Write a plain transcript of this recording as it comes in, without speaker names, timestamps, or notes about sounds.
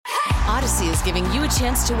Odyssey is giving you a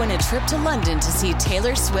chance to win a trip to London to see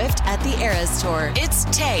Taylor Swift at the Eras Tour. It's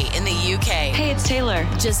Tay in the UK. Hey, it's Taylor.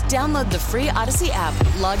 Just download the free Odyssey app,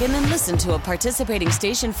 log in and listen to a participating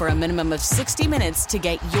station for a minimum of 60 minutes to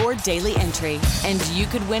get your daily entry. And you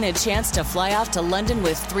could win a chance to fly off to London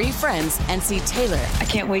with 3 friends and see Taylor. I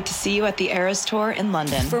can't wait to see you at the Eras Tour in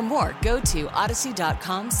London. For more, go to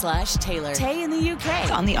odyssey.com/Taylor. Tay in the UK.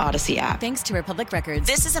 It's on the Odyssey app. Thanks to Republic Records.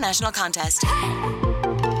 This is a national contest.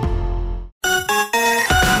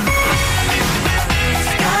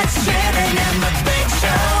 Shannon and the Big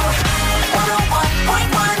Show,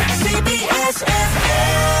 101.1 CBS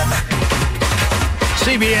FM.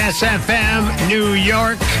 CBS FM, New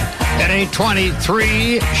York, at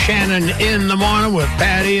 8:23. Shannon in the morning with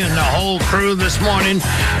Patty and the whole crew this morning.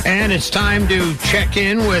 And it's time to check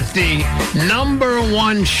in with the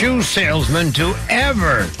 #1 shoe salesman to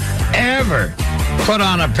ever put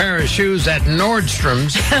on a pair of shoes at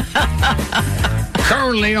Nordstrom's.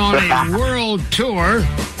 Currently on a world tour,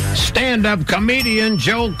 stand-up comedian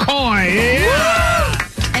Jo Koy. Yeah.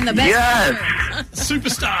 And the best. Yes.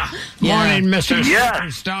 Superstar. Morning, Mr. Yes.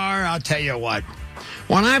 Superstar. I'll tell you what.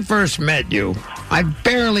 When I first met you, I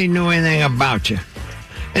barely knew anything about you.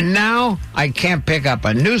 And now I can't pick up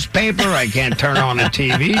a newspaper, I can't turn on a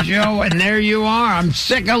TV show, and there you are. I'm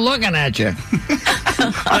sick of looking at you.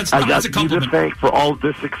 I got you to thank for all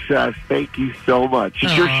this success. Thank you so much.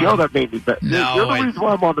 It's your show that made me better. No, You're the reason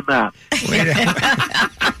why I'm on the map.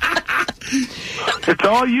 It's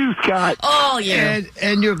all you, Scott. Oh, yeah.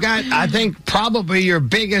 And you got, I think, probably your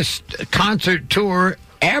biggest concert tour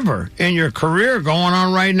ever in your career going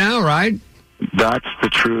on right now, right? That's the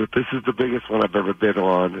truth. This is the biggest one I've ever been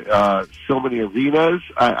on. So many arenas.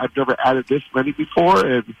 I've never added this many before,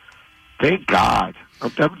 and thank God.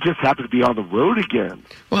 I'm just happy to be on the road again.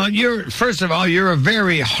 Well, first of all, you're a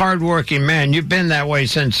very hardworking man. You've been that way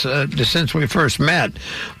since we first met.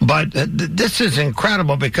 But this is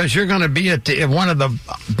incredible because you're going to be at one of the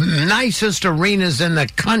nicest arenas in the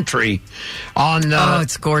country on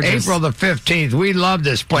it's gorgeous. April the 15th. We love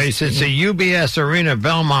this place. It's the UBS Arena,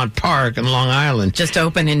 Belmont Park in Long Island. Just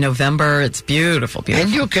opened in November. It's beautiful, beautiful.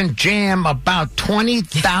 And you can jam about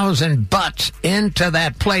 20,000 butts into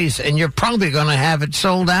that place, and you're probably going to have it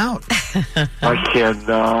sold out. I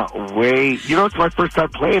cannot wait. You know, it's my first time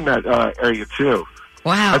playing that area, too.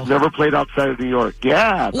 Wow. I've never played outside of New York.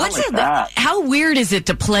 Yeah, What's like it? that. How weird is it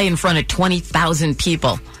to play in front of 20,000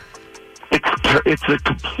 people? It's a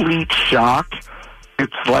complete shock.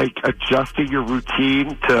 It's like adjusting your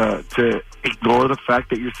routine to ignore the fact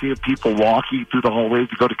that you're seeing people walking through the hallways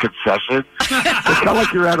to go to concessions. It's kind of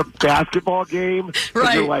like you're at a basketball game. Right.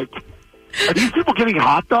 And you're like, are these people getting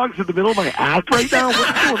hot dogs in the middle of my act right now?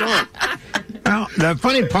 What's going on? Well, the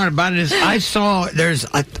funny part about it is I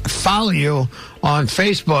follow you on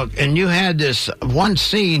Facebook, and you had this one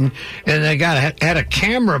scene, and they had a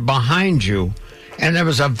camera behind you, and there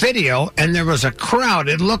was a video, and there was a crowd.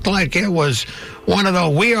 It looked like it was one of the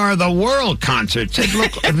We Are the World concerts. It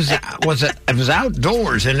was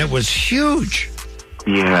outdoors, and it was huge.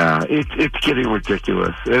 Yeah, it's getting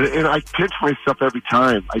ridiculous. And I pinch myself every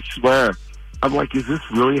time, I swear. I'm like, is this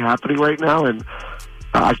really happening right now? And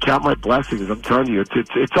I count my blessings. I'm telling you,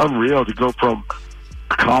 it's unreal to go from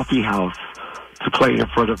a coffee house to playing in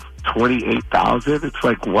front of 28,000. It's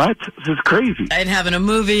like, what? This is crazy. And having a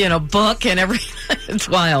movie and a book and everything. It's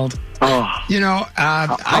wild. Oh, you know,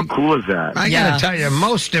 how cool is that? I got to tell you,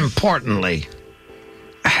 most importantly,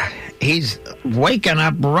 he's waking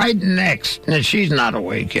up right next. And she's not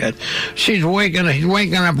awake yet. He's waking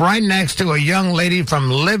up right next to a young lady from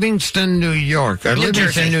Livingston, New York, or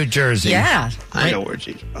Livingston, New Jersey. Yeah, I know where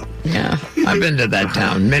she's from. Yeah, I've been to that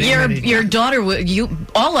town many your times. daughter,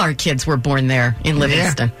 all our kids were born there in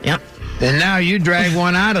Livingston. Yeah. Yep. And now you drag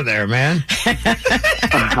one out of there, man.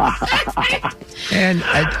 And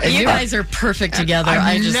you guys are perfect together.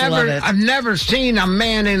 I just love it. I've never seen a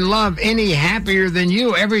man in love any happier than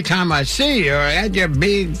you. Every time I see you, I had your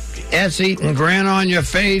big ass-eating grin on your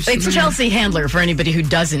face. It's Chelsea Handler, for anybody who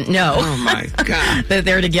doesn't know. Oh, my God. That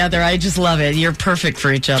they're together. I just love it. You're perfect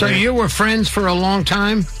for each other. So you were friends for a long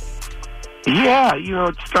time? Yeah,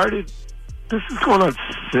 it started... This is going on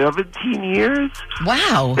 17 years.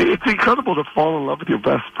 Wow. It's incredible to fall in love with your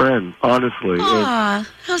best friend, honestly. Aw,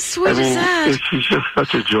 how sweet is that? She's just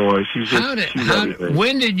such a joy. She's everything.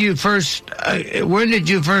 When did you first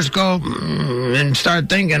go and start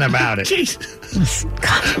thinking about it?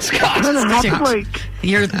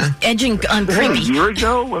 You're edging on creamy. A year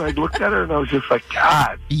ago when I looked at her and I was just like,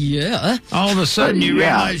 God. Yeah. All of a sudden you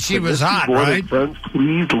realized she was hot, right? Friends,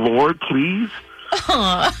 please, Lord, please.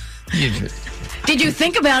 Aw. Did you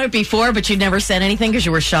think about it before, but you never said anything because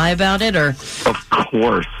you were shy about it? Or Of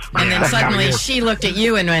course. And then suddenly she looked at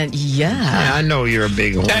you and went, Yeah, I know you're a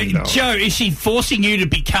big one, though. Joe, is she forcing you to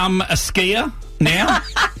become a skier now?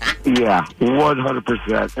 Yeah,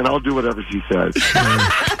 100%. And I'll do whatever she says.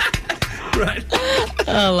 Right.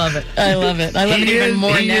 I love it. I love it. I love it even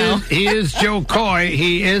more now. He is Jo Koy.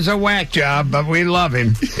 He is a whack job, but we love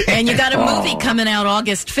him. And you got a movie coming out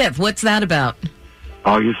August 5th. What's that about?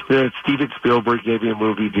 August 5th, Steven Spielberg gave me a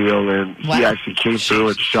movie deal, and Wow. he actually came through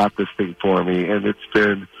and shot this thing for me, and it's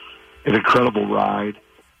been an incredible ride.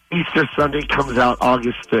 Easter Sunday comes out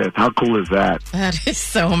August 5th. How cool is that? That is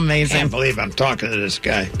so I amazing. can't believe I'm talking to this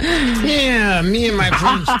guy. Yeah, me and my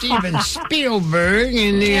friend Steven Spielberg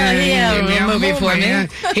in the a movie for me.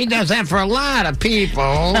 He does that for a lot of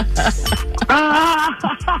people.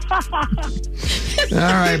 All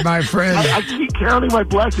right, my friend. I keep counting my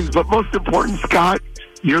blessings, but most important, Scott,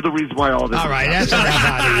 you're the reason why all this All is right, happening. that's enough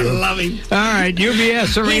out of you. Love him. All right,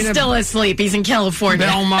 UBS Arena. He's still asleep. He's in California.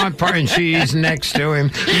 Belmont Park, and she's next to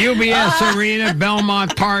him. UBS Arena,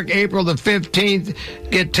 Belmont Park, April the 15th.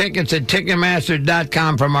 Get tickets at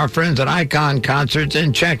Ticketmaster.com from our friends at Icon Concerts,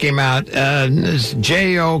 and check him out. This is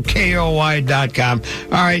JOKOY.com.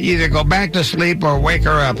 All right, either go back to sleep or wake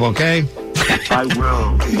her up, okay? I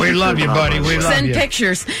will. We love you, buddy. We love Send you.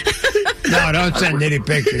 pictures. No, don't send any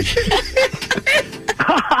pictures.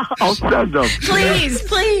 I'll send them. Please,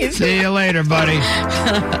 please. See you later, buddy.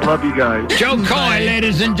 Love you guys. Jo Koy,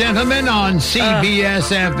 ladies and gentlemen, on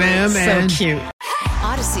CBS FM. So cute.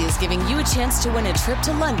 Odyssey is giving you a chance to win a trip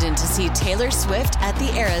to London to see Taylor Swift at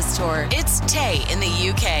the Eras Tour. It's Tay in the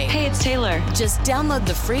UK. Hey, it's Taylor. Just download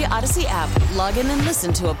the free Odyssey app, log in and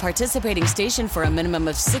listen to a participating station for a minimum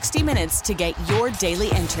of 60 minutes to get your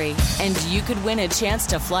daily entry. And you could win a chance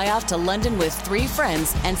to fly off to London with 3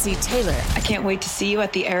 friends and see Taylor. I can't wait to see you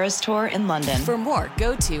at the Eras Tour in London. For more,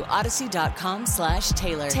 go to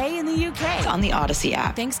odyssey.com/Taylor. Tay in the UK. On the Odyssey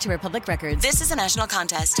app. Thanks to Republic Records. This is a national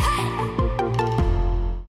contest.